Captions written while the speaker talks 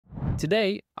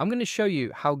Today, I'm going to show you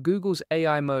how Google's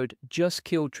AI mode just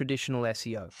killed traditional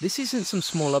SEO. This isn't some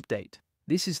small update.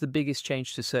 This is the biggest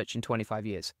change to search in 25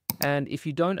 years. And if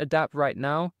you don't adapt right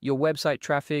now, your website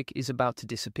traffic is about to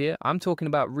disappear. I'm talking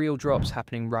about real drops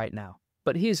happening right now.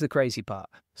 But here's the crazy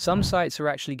part. Some sites are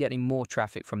actually getting more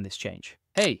traffic from this change.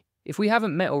 Hey, if we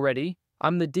haven't met already,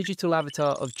 I'm the digital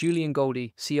avatar of Julian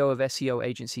Goldie, CEO of SEO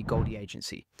agency Goldie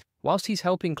Agency. Whilst he's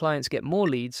helping clients get more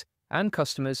leads and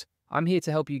customers, I'm here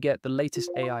to help you get the latest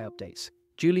AI updates.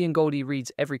 Julian Goldie reads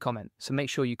every comment, so make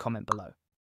sure you comment below.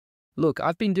 Look,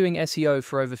 I've been doing SEO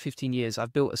for over 15 years.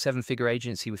 I've built a 7-figure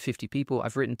agency with 50 people.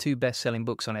 I've written 2 best-selling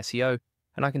books on SEO.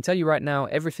 And I can tell you right now,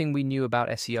 everything we knew about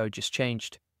SEO just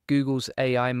changed. Google's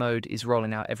AI mode is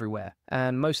rolling out everywhere.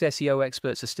 And most SEO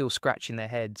experts are still scratching their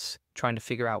heads, trying to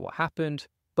figure out what happened.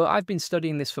 But I've been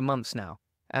studying this for months now.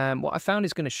 And what I found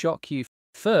is going to shock you.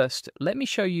 First, let me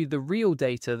show you the real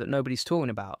data that nobody's talking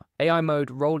about. AI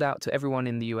mode rolled out to everyone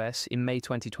in the US in May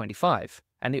 2025,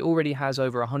 and it already has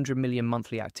over 100 million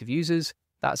monthly active users.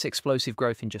 That's explosive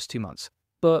growth in just 2 months.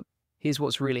 But here's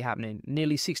what's really happening.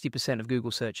 Nearly 60% of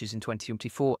Google searches in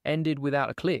 2024 ended without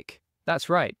a click. That's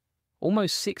right.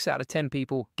 Almost 6 out of 10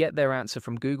 people get their answer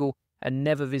from Google and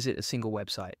never visit a single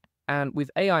website. And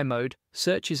with AI mode,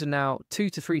 searches are now 2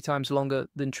 to 3 times longer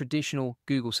than traditional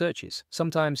Google searches,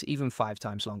 sometimes even 5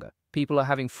 times longer. People are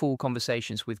having full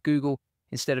conversations with Google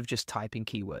instead of just typing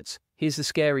keywords. Here's the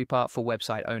scary part for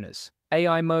website owners.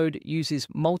 AI mode uses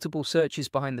multiple searches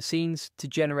behind the scenes to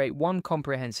generate one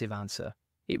comprehensive answer.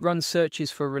 It runs searches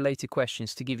for related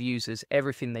questions to give users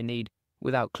everything they need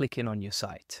without clicking on your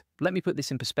site. Let me put this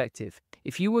in perspective.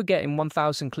 If you were getting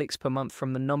 1,000 clicks per month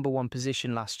from the #1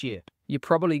 position last year, you're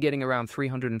probably getting around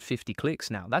 350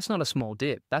 clicks now. That's not a small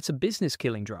dip. That's a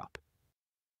business-killing drop.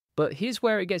 But here's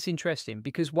where it gets interesting,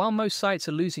 because while most sites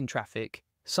are losing traffic,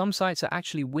 some sites are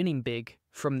actually winning big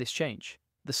from this change.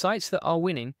 The sites that are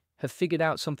winning have figured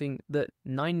out something that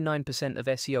 99% of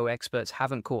SEO experts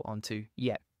haven't caught onto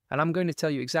yet. And I'm going to tell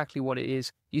you exactly what it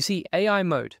is. You see, AI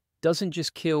mode doesn't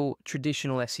just kill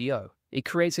traditional SEO. It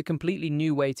creates a completely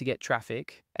new way to get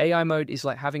traffic. AI mode is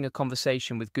like having a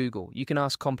conversation with Google. You can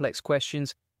ask complex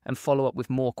questions and follow up with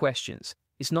more questions.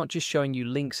 It's not just showing you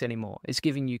links anymore. It's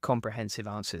giving you comprehensive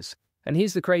answers. And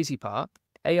here's the crazy part.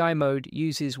 AI mode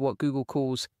uses what Google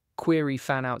calls query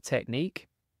fan-out technique.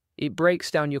 It breaks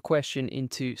down your question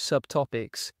into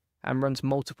subtopics and runs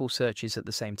multiple searches at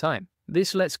the same time.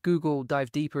 This lets Google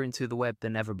dive deeper into the web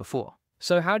than ever before.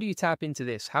 So how do you tap into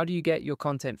this? How do you get your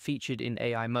content featured in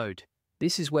AI mode?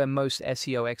 This is where most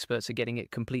SEO experts are getting it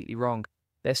completely wrong.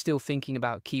 They're still thinking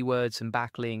about keywords and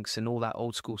backlinks and all that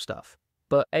old school stuff.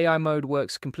 But AI mode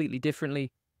works completely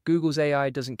differently. Google's AI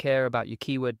doesn't care about your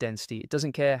keyword density. It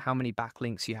doesn't care how many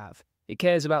backlinks you have. It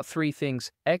cares about 3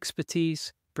 things: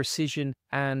 expertise, precision,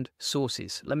 and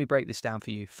sources. Let me break this down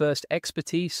for you. First,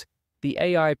 expertise. The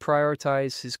AI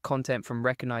prioritizes content from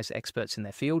recognized experts in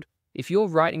their field. If you're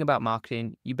writing about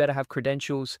marketing, you better have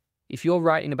credentials. If you're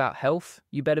writing about health,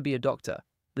 you better be a doctor.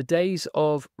 The days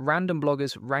of random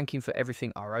bloggers ranking for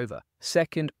everything are over.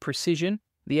 Second, precision.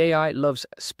 The AI loves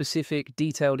specific,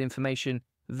 detailed information.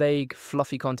 Vague,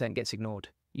 fluffy content gets ignored.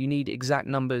 You need exact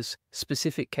numbers,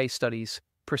 specific case studies,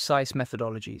 precise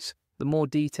methodologies. The more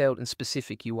detailed and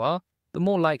specific you are, the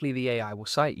more likely the AI will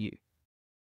cite you.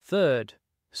 Third,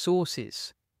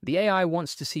 sources. The AI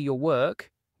wants to see your work.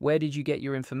 Where did you get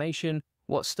your information?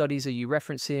 What studies are you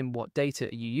referencing? What data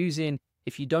are you using?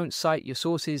 If you don't cite your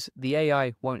sources, the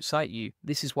AI won't cite you.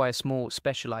 This is why a small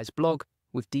specialized blog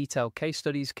with detailed case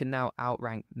studies can now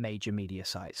outrank major media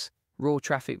sites. Raw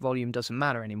traffic volume doesn't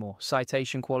matter anymore.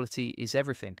 Citation quality is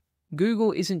everything.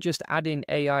 Google isn't just adding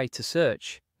AI to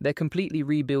search. They're completely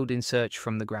rebuilding search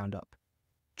from the ground up.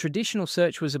 Traditional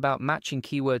search was about matching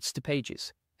keywords to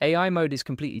pages. AI mode is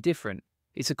completely different.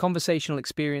 It's a conversational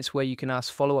experience where you can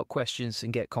ask follow-up questions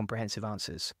and get comprehensive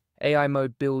answers. AI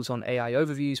mode builds on AI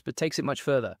overviews but takes it much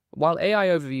further. While AI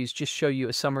overviews just show you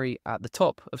a summary at the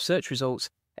top of search results,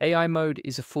 AI mode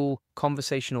is a full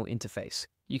conversational interface.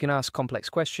 You can ask complex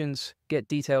questions, get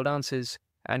detailed answers,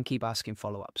 and keep asking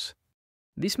follow-ups.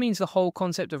 This means the whole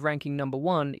concept of ranking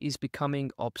 #1 is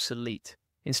becoming obsolete.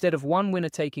 Instead of one winner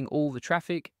taking all the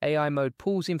traffic, AI mode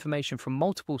pulls information from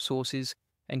multiple sources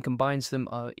and combines them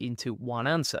into one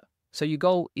answer. So your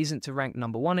goal isn't to rank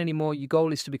 #1 anymore. Your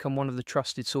goal is to become one of the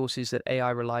trusted sources that AI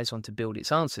relies on to build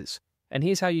its answers. And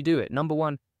here's how you do it.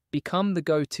 #1, become the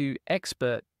go-to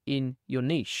expert in your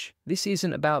niche. This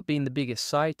isn't about being the biggest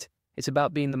site. It's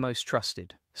about being the most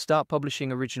trusted. Start publishing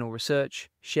original research,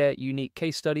 share unique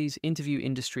case studies, interview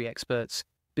industry experts,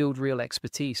 build real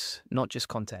expertise, not just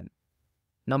content.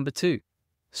 #2,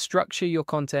 Structure your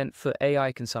content for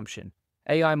AI consumption.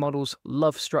 AI models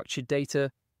love structured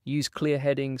data, use clear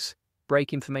headings,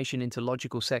 break information into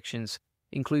logical sections,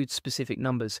 include specific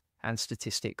numbers and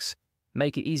statistics.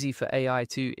 Make it easy for AI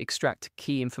to extract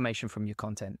key information from your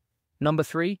content. Number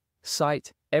 3,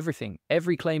 cite everything.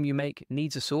 Every claim you make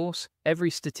needs a source. Every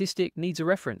statistic needs a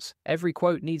reference. Every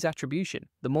quote needs attribution.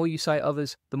 The more you cite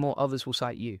others, the more others will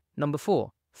cite you. Number 4,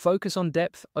 focus on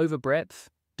depth over breadth.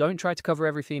 Don't try to cover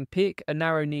everything. Pick a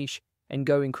narrow niche and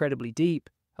go incredibly deep.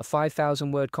 A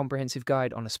 5,000-word comprehensive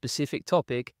guide on a specific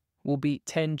topic will beat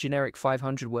 10 generic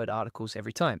 500-word articles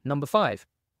every time. Number 5,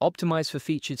 optimize for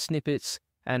featured snippets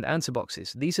and answer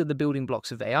boxes. These are the building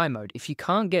blocks of AI mode. If you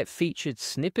can't get featured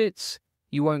snippets,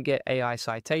 you won't get AI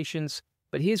citations.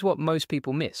 But here's what most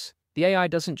people miss. The AI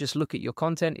doesn't just look at your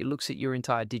content, it looks at your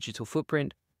entire digital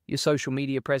footprint, your social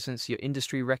media presence, your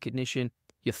industry recognition,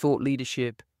 your thought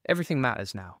leadership. Everything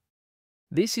matters now.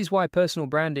 This is why personal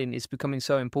branding is becoming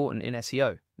so important in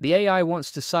SEO. The AI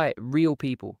wants to cite real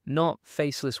people, not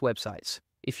faceless websites.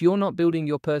 If you're not building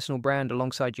your personal brand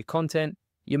alongside your content,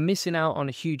 you're missing out on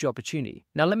a huge opportunity.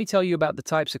 Now let me tell you about the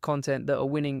types of content that are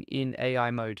winning in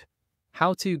AI mode.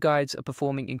 How-to guides are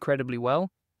performing incredibly well,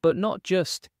 but not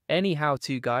just any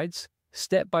how-to guides.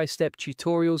 Step-by-step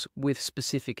tutorials with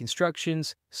specific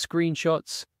instructions,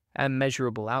 screenshots, and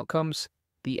measurable outcomes.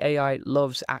 The AI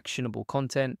loves actionable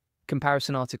content.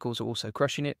 Comparison articles are also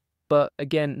crushing it, but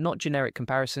again, not generic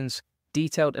comparisons,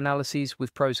 detailed analyses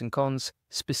with pros and cons,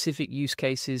 specific use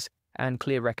cases, and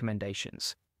clear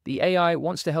recommendations. The AI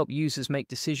wants to help users make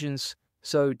decisions,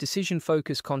 so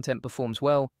decision-focused content performs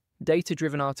well.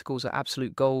 Data-driven articles are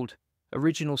absolute gold.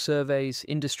 Original surveys,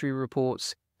 industry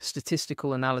reports,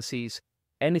 statistical analyses,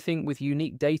 anything with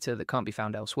unique data that can't be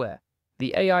found elsewhere.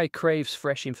 The AI craves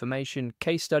fresh information.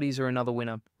 Case studies are another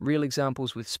winner. Real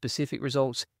examples with specific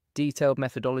results, detailed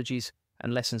methodologies,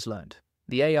 and lessons learned.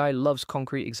 The AI loves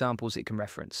concrete examples it can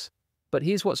reference. But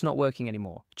here's what's not working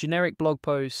anymore. Generic blog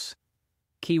posts,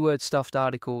 keyword-stuffed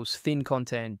articles, thin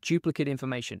content, duplicate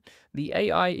information. The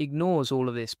AI ignores all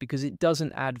of this because it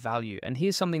doesn't add value. And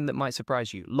here's something that might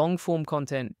surprise you. Long-form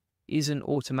content isn't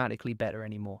automatically better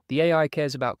anymore. The AI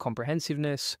cares about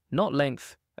comprehensiveness, not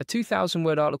length. A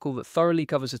 2,000-word article that thoroughly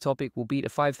covers a topic will beat a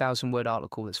 5,000-word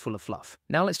article that's full of fluff.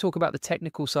 Now let's talk about the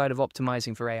technical side of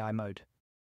optimizing for AI mode.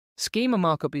 Schema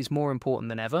markup is more important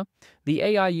than ever. The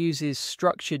AI uses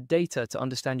structured data to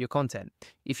understand your content.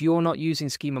 If you're not using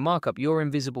schema markup, you're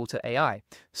invisible to AI.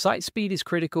 Site speed is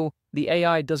critical. The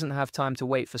AI doesn't have time to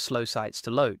wait for slow sites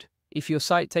to load. If your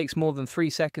site takes more than 3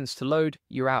 seconds to load,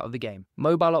 you're out of the game.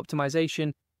 Mobile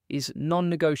optimization is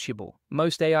non-negotiable.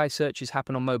 Most AI searches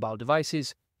happen on mobile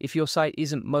devices. If your site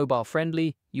isn't mobile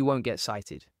friendly, you won't get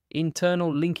cited.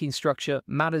 Internal linking structure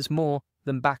matters more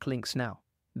than backlinks now.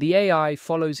 The AI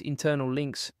follows internal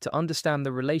links to understand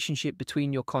the relationship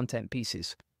between your content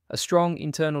pieces. A strong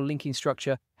internal linking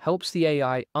structure helps the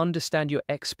AI understand your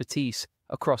expertise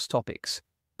across topics.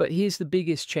 But here's the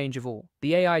biggest change of all.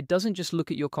 The AI doesn't just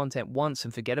look at your content once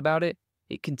and forget about it.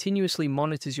 It continuously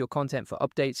monitors your content for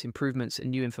updates, improvements, and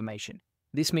new information.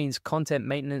 This means content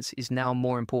maintenance is now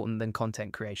more important than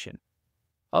content creation.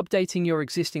 Updating your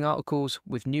existing articles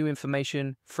with new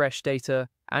information, fresh data,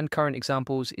 and current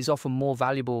examples is often more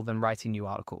valuable than writing new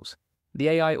articles. The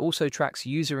AI also tracks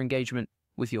user engagement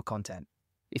with your content.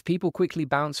 If people quickly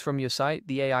bounce from your site,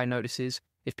 the AI notices.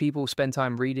 If people spend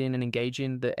time reading and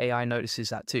engaging, the AI notices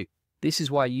that too. This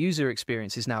is why user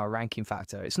experience is now a ranking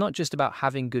factor. It's not just about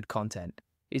having good content.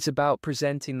 It's about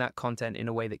presenting that content in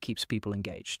a way that keeps people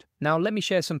engaged. Now, let me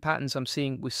share some patterns I'm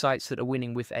seeing with sites that are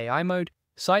winning with AI mode.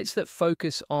 Sites that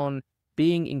focus on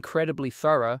being incredibly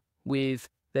thorough with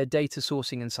their data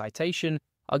sourcing and citation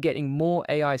are getting more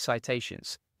AI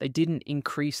citations. They didn't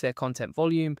increase their content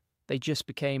volume, they just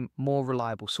became more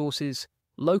reliable sources.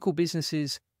 Local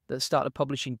businesses that started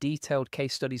publishing detailed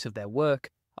case studies of their work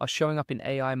are showing up in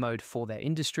AI mode for their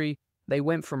industry. They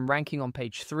went from ranking on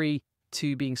page 3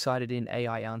 to being cited in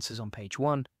AI answers on page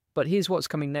 1. But here's what's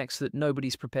coming next that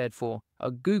nobody's prepared for.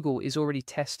 Google is already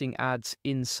testing ads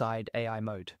inside AI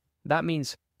mode. That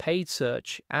means paid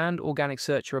search and organic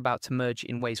search are about to merge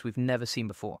in ways we've never seen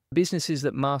before. Businesses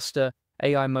that master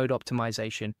AI mode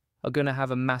optimization are going to have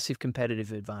a massive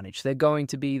competitive advantage. They're going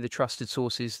to be the trusted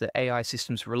sources that AI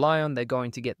systems rely on. They're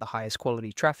going to get the highest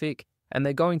quality traffic, and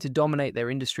they're going to dominate their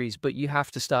industries, but you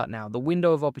have to start now. The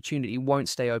window of opportunity won't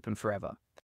stay open forever.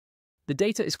 The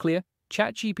data is clear.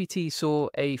 ChatGPT saw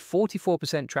a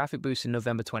 44% traffic boost in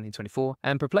November 2024,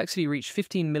 and Perplexity reached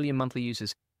 15 million monthly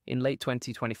users in late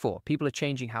 2024. People are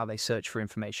changing how they search for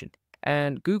information,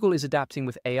 and Google is adapting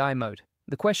with AI mode.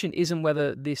 The question isn't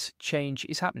whether this change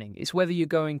is happening, it's whether you're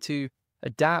going to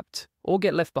adapt, or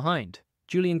get left behind.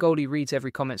 Julian Goldie reads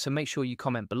every comment, so make sure you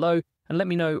comment below and let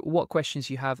me know what questions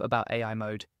you have about AI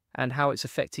mode and how it's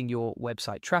affecting your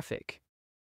website traffic.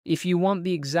 If you want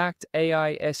the exact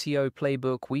AI SEO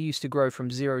playbook we used to grow from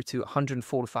 0 to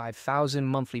 145,000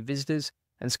 monthly visitors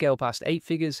and scale past 8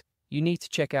 figures, you need to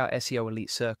check out SEO Elite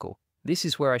Circle. This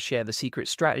is where I share the secret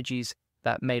strategies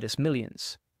that made us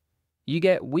millions. You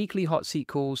get weekly hot seat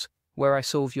calls where I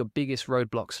solve your biggest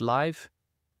roadblocks live,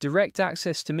 direct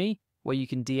access to me where you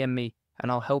can DM me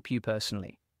and I'll help you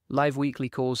personally, live weekly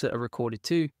calls that are recorded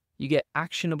too. You get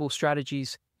actionable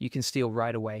strategies you can steal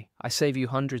right away. I save you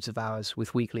hundreds of hours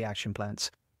with weekly action plans.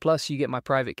 Plus, you get my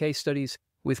private case studies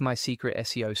with my secret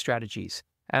SEO strategies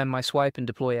and my swipe and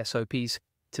deploy SOPs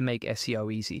to make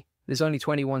SEO easy. There's only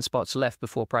 21 spots left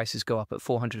before prices go up at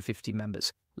 450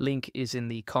 members. Link is in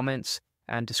the comments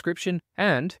and description.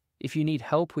 And if you need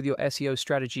help with your SEO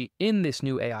strategy in this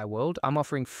new AI world, I'm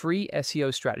offering free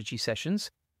SEO strategy sessions.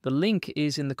 The link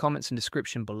is in the comments and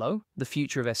description below. The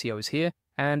future of SEO is here,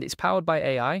 and it's powered by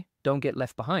AI. Don't get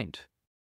left behind.